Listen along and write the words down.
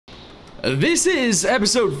This is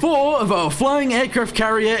episode 4 of our flying aircraft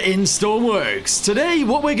carrier in Stormworks. Today,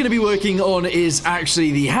 what we're going to be working on is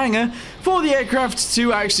actually the hangar for the aircraft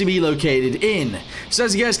to actually be located in. So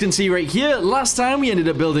as you guys can see right here, last time we ended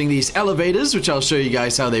up building these elevators, which I'll show you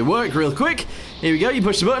guys how they work real quick. Here we go, you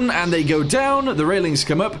push the button and they go down, the railings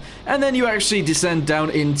come up, and then you actually descend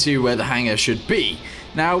down into where the hangar should be.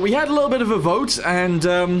 Now, we had a little bit of a vote, and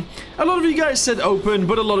a lot of you guys said open,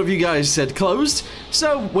 but a lot of you guys said closed,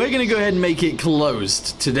 so we're going to go ahead and make it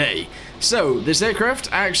closed today. So, this aircraft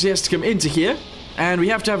actually has to come into here, and we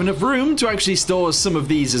have to have enough room to actually store some of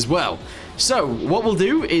these as well. So, what we'll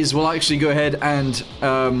do is we'll actually go ahead and,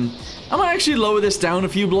 I might actually lower this down a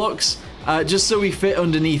few blocks, just so we fit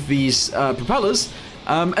underneath these propellers.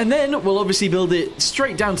 And then we'll obviously build it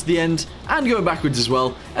straight down to the end, and going backwards as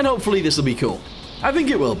well, and hopefully this will be cool. I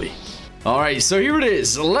think it will be. Alright, so here it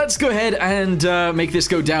is. Let's go ahead and make this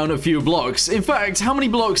go down a few blocks. In fact, how many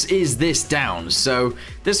blocks is this down? So,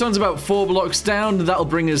 this one's about 4 blocks down. That'll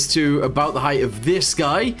bring us to about the height of this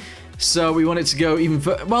guy. So, we want it to go even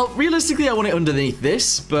further. Well, realistically, I want it underneath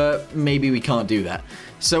this, but maybe we can't do that.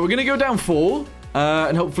 So, we're going to go down 4,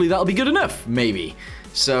 and hopefully that'll be good enough, maybe.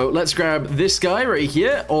 So, let's grab this guy right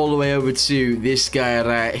here, all the way over to this guy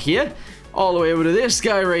right here. All the way over to this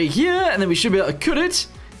guy right here, and then we should be able to cut it.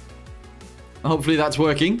 Hopefully that's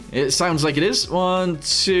working. It sounds like it is. 1,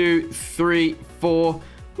 2, 3, 4.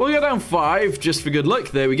 We'll go down 5 just for good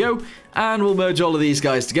luck. There we go. And we'll merge all of these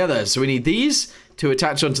guys together. So we need these to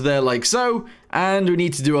attach onto there like so, and we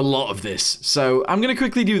need to do a lot of this. So I'm going to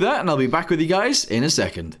quickly do that, and I'll be back with you guys in a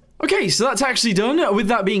second. Okay, so that's actually done. With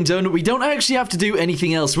that being done, we don't actually have to do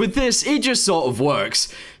anything else with this. It just sort of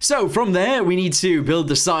works. So from there, we need to build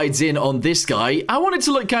the sides in on this guy. I want it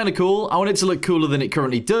to look kind of cool. I want it to look cooler than it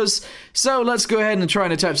currently does. So let's go ahead and try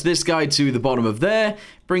and attach this guy to the bottom of there.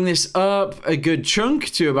 Bring this up a good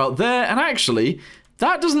chunk to about there. And actually,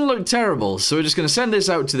 that doesn't look terrible. So we're just going to send this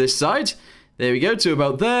out to this side. There we go, to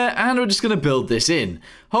about there. And we're just going to build this in.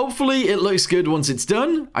 Hopefully, it looks good once it's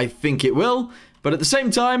done. I think it will. But at the same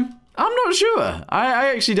time, I'm not sure.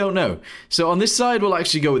 I actually don't know. So on this side, we'll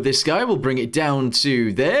actually go with this guy. We'll bring it down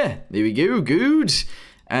to there. There we go. Good.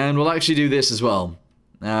 And we'll actually do this as well.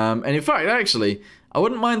 And in fact, actually, I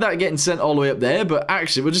wouldn't mind that getting sent all the way up there. But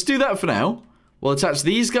actually, we'll just do that for now. We'll attach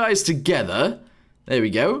these guys together. There we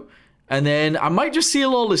go. And then I might just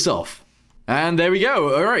seal all this off. And there we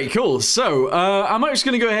go. All right, cool. So I'm actually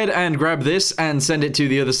going to go ahead and grab this and send it to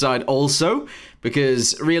the other side also.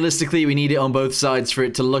 Because realistically, we need it on both sides for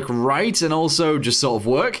it to look right and also just sort of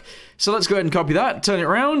work. So let's go ahead and copy that, turn it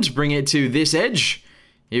around, bring it to this edge.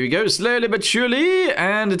 Here we go, slowly but surely,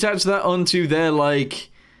 and attach that onto there like,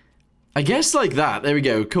 I guess like that. There we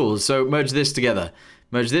go, cool. So merge this together.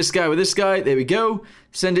 Merge this guy with this guy, there we go.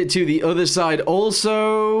 Send it to the other side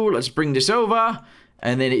also. Let's bring this over,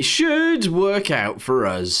 and then it should work out for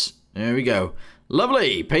us. There we go.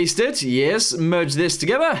 Lovely, paste it, yes, merge this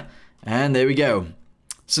together. And there we go.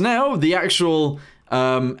 So now the actual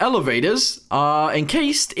elevators are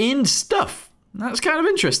encased in stuff. That's kind of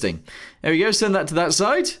interesting. There we go. Send that to that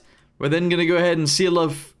side. We're then going to go ahead and seal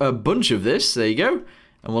off a bunch of this. There you go.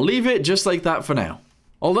 And we'll leave it just like that for now.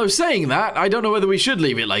 Although saying that, I don't know whether we should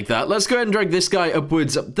leave it like that. Let's go ahead and drag this guy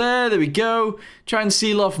upwards up there. There we go. Try and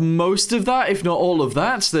seal off most of that, if not all of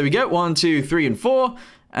that. So there we go. 1, 2, 3, and 4.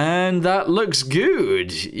 And that looks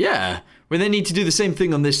good. Yeah. We then need to do the same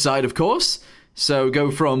thing on this side, of course. So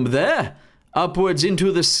go from there, upwards into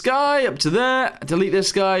the sky, up to there, delete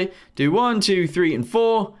this guy, do 1, 2, 3, and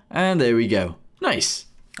 4, and there we go. Nice.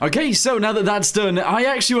 Okay, so now that that's done, I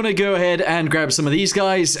actually want to go ahead and grab some of these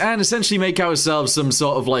guys and essentially make ourselves some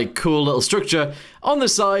sort of like cool little structure on the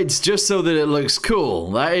sides just so that it looks cool.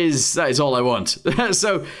 That is all I want.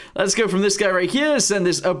 So let's go from this guy right here, send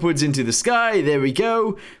this upwards into the sky. There we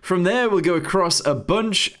go. From there, we'll go across a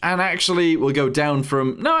bunch and actually we'll go down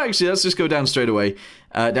from, no, actually, let's just go down straight away.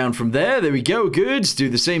 Down from there. There we go. Good. Do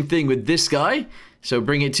the same thing with this guy. So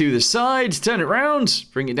bring it to the side, turn it around,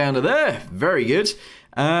 bring it down to there. Very good.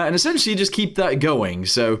 And essentially just keep that going.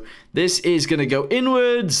 So this is going to go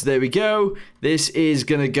inwards. There we go. This is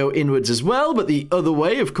going to go inwards as well, but the other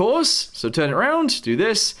way, of course. So turn it around, do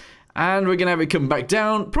this, and we're going to have it come back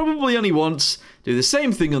down, probably only once. Do the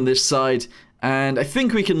same thing on this side, and I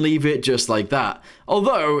think we can leave it just like that.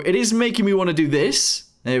 Although, it is making me want to do this.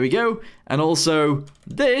 There we go. And also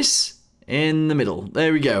this in the middle.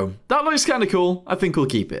 There we go. That looks kind of cool. I think we'll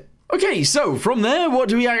keep it. Okay, so from there, what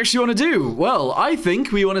do we actually want to do? Well, I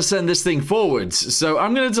think we want to send this thing forwards. So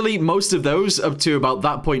I'm going to delete most of those up to about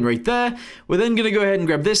that point right there. We're then going to go ahead and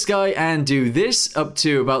grab this guy and do this up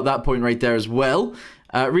to about that point right there as well.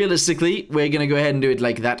 Realistically, we're going to go ahead and do it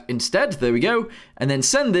like that instead. There we go. And then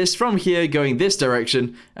send this from here going this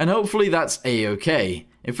direction, and hopefully that's a-okay.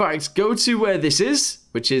 In fact, go to where this is,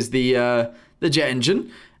 which is the jet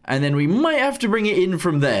engine, and then we might have to bring it in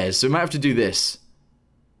from there, so we might have to do this.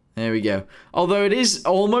 There we go. Although it is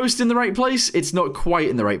almost in the right place, it's not quite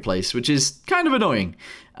in the right place, which is kind of annoying.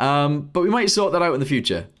 But we might sort that out in the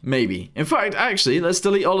future. Maybe. In fact, actually, let's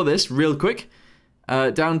delete all of this real quick.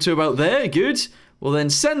 Down to about there. Good. We'll then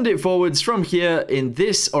send it forwards from here in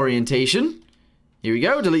this orientation. Here we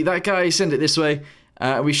go. Delete that guy. Send it this way.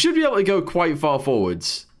 We should be able to go quite far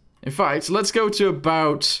forwards. In fact, let's go to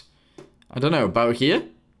about... I don't know, about here?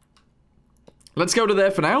 Let's go to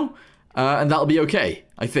there for now. And that'll be okay,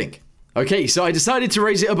 I think. Okay, so I decided to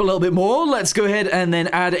raise it up a little bit more. Let's go ahead and then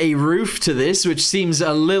add a roof to this, which seems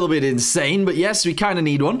a little bit insane. But yes, we kind of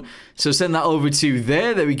need one. So send that over to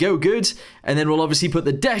there. There we go, good. And then we'll obviously put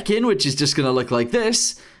the deck in, which is just going to look like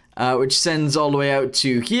this. Which sends all the way out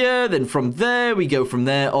to here. Then from there, we go from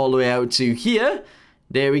there all the way out to here.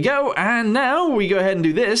 There we go. And now we go ahead and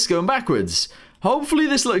do this, going backwards. Hopefully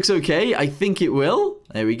this looks okay. I think it will.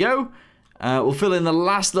 There we go. We'll fill in the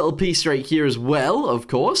last little piece right here as well, of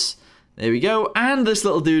course. There we go. And this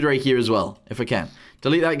little dude right here as well, if I can.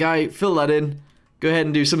 Delete that guy, fill that in. Go ahead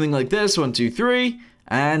and do something like this. 1, 2, 3.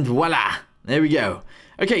 And voila. There we go.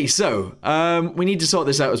 Okay, so we need to sort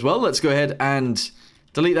this out as well. Let's go ahead and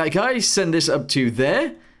delete that guy. Send this up to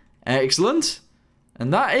there. Excellent.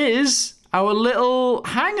 And that is our little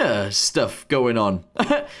hangar stuff going on.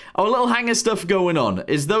 Our little hangar stuff going on.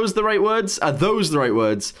 Is those the right words? Are those the right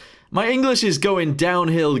words? My English is going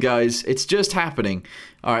downhill, guys. It's just happening.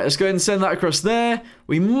 All right, let's go ahead and send that across there.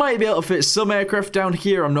 We might be able to fit some aircraft down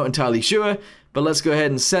here. I'm not entirely sure. But let's go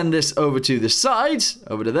ahead and send this over to the side,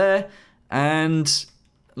 over to there, and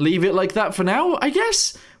leave it like that for now, I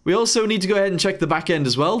guess. We also need to go ahead and check the back end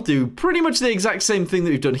as well. Do pretty much the exact same thing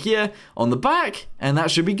that we've done here on the back, and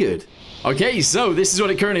that should be good. Okay, so this is what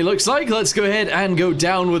it currently looks like. Let's go ahead and go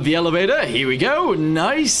down with the elevator. Here we go.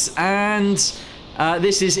 Nice. And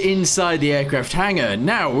this is inside the aircraft hangar.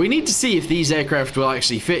 Now, we need to see if these aircraft will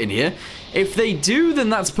actually fit in here. If they do, then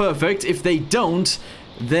that's perfect. If they don't,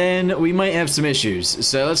 then we might have some issues.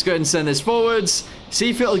 So let's go ahead and send this forwards.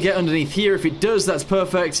 See if it'll get underneath here. If it does, that's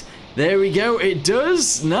perfect. There we go. It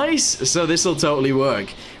does. Nice. So this will totally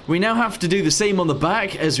work. We now have to do the same on the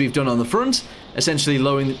back as we've done on the front. Essentially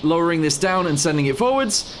lowering this down and sending it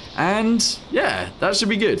forwards. And yeah, that should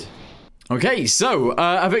be good. Okay, so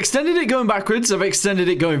I've extended it going backwards, I've extended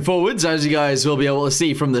it going forwards, as you guys will be able to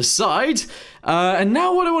see from the side. And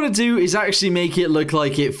now what I want to do is actually make it look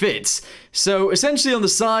like it fits. So essentially on the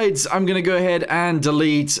sides, I'm going to go ahead and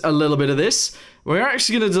delete a little bit of this. We're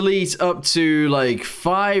actually going to delete up to like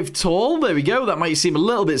 5 tall. There we go. That might seem a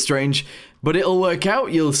little bit strange, but it'll work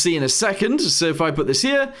out. You'll see in a second. So if I put this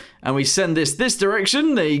here and we send this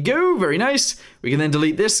direction, there you go. Very nice. We can then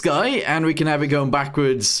delete this guy and we can have it going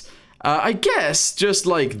backwards. I guess just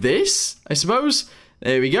like this, I suppose.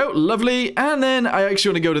 There we go. Lovely. And then I actually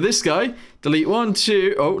want to go to this guy. Delete 1,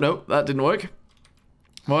 2. Oh, no, that didn't work.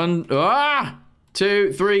 1,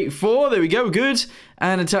 2, 3, 4. There we go. Good.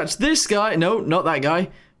 And attach this guy. No, not that guy.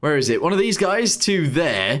 Where is it? One of these guys to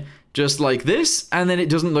there. Just like this, and then it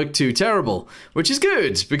doesn't look too terrible, which is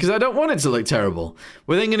good, because I don't want it to look terrible.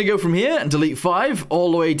 We're then going to go from here and delete 5 all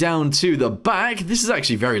the way down to the back. This is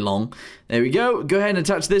actually very long. There we go. Go ahead and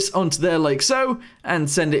attach this onto there like so, and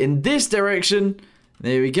send it in this direction.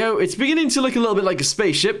 There we go. It's beginning to look a little bit like a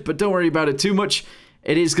spaceship, but don't worry about it too much.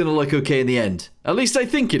 It is going to look okay in the end. At least I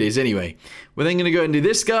think it is anyway. We're then going to go and do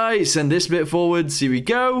this guy, send this bit forwards. Here we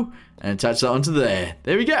go, and attach that onto there.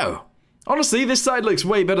 There we go. Honestly, this side looks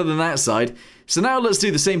way better than that side. So now let's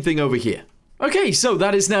do the same thing over here. Okay, so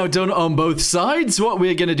that is now done on both sides. What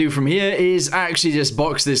we're going to do from here is actually just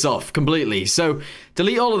box this off completely. So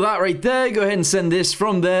delete all of that right there. Go ahead and send this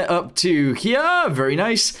from there up to here. Very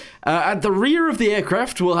nice. At the rear of the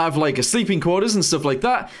aircraft, we'll have like a sleeping quarters and stuff like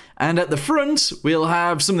that. And at the front, we'll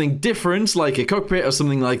have something different, like a cockpit or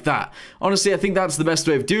something like that. Honestly, I think that's the best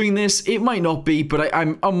way of doing this. It might not be, but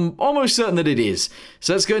I'm almost certain that it is.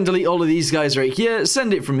 So let's go and delete all of these guys right here.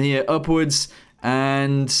 Send it from here upwards.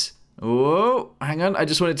 And whoa, hang on. I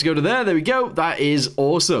just want it to go to there. There we go. That is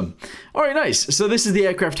awesome. All right, nice. So this is the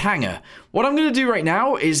aircraft hangar. What I'm going to do right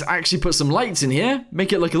now is actually put some lights in here,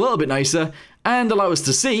 make it look a little bit nicer, and allow us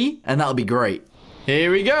to see, and that'll be great.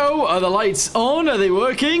 Here we go. Are the lights on? Are they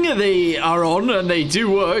working? They are on and they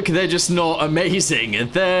do work. They're just not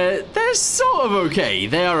amazing. They're sort of okay.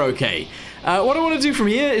 They are okay. What I want to do from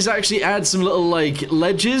here is actually add some little, like,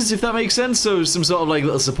 ledges, if that makes sense. So some sort of, like,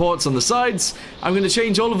 little supports on the sides. I'm going to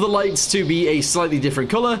change all of the lights to be a slightly different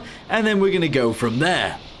color, and then we're going to go from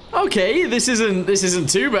there. Okay, this isn't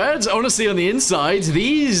too bad. Honestly, on the inside,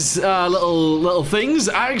 these little things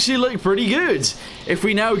actually look pretty good. If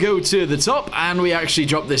we now go to the top and we actually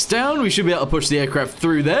drop this down, we should be able to push the aircraft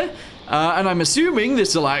through there. And I'm assuming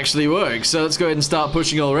this will actually work. So let's go ahead and start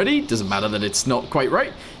pushing already. Doesn't matter that it's not quite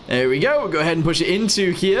right. There we go. We'll go ahead and push it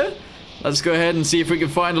into here. Let's go ahead and see if we can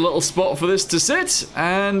find a little spot for this to sit.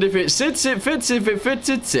 And if it sits, it fits. If it fits,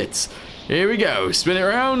 it sits. Here we go. Spin it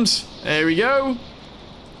around. There we go.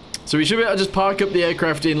 So we should be able to just park up the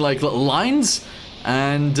aircraft in like little lines,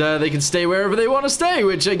 and they can stay wherever they want to stay,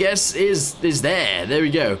 which I guess is there. There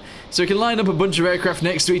we go. So we can line up a bunch of aircraft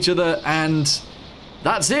next to each other, and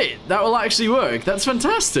that's it. That will actually work. That's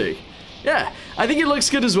fantastic. Yeah, I think it looks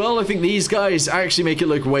good as well. I think these guys actually make it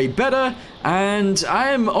look way better, and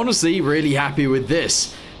I am honestly really happy with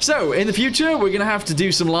this. So, in the future, we're going to have to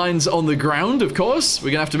do some lines on the ground, of course. We're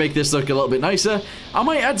going to have to make this look a little bit nicer. I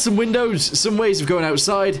might add some windows, some ways of going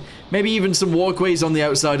outside, maybe even some walkways on the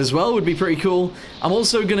outside as well would be pretty cool. I'm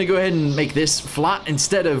also going to go ahead and make this flat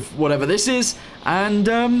instead of whatever this is, and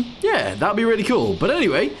yeah, that'd be really cool. But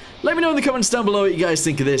anyway, let me know in the comments down below what you guys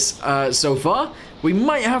think of this so far. We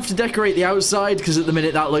might have to decorate the outside, because at the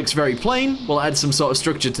minute that looks very plain. We'll add some sort of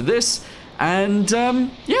structure to this, and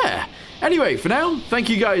yeah. Anyway, for now, thank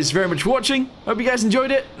you guys very much for watching. Hope you guys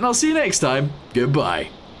enjoyed it, and I'll see you next time.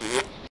 Goodbye.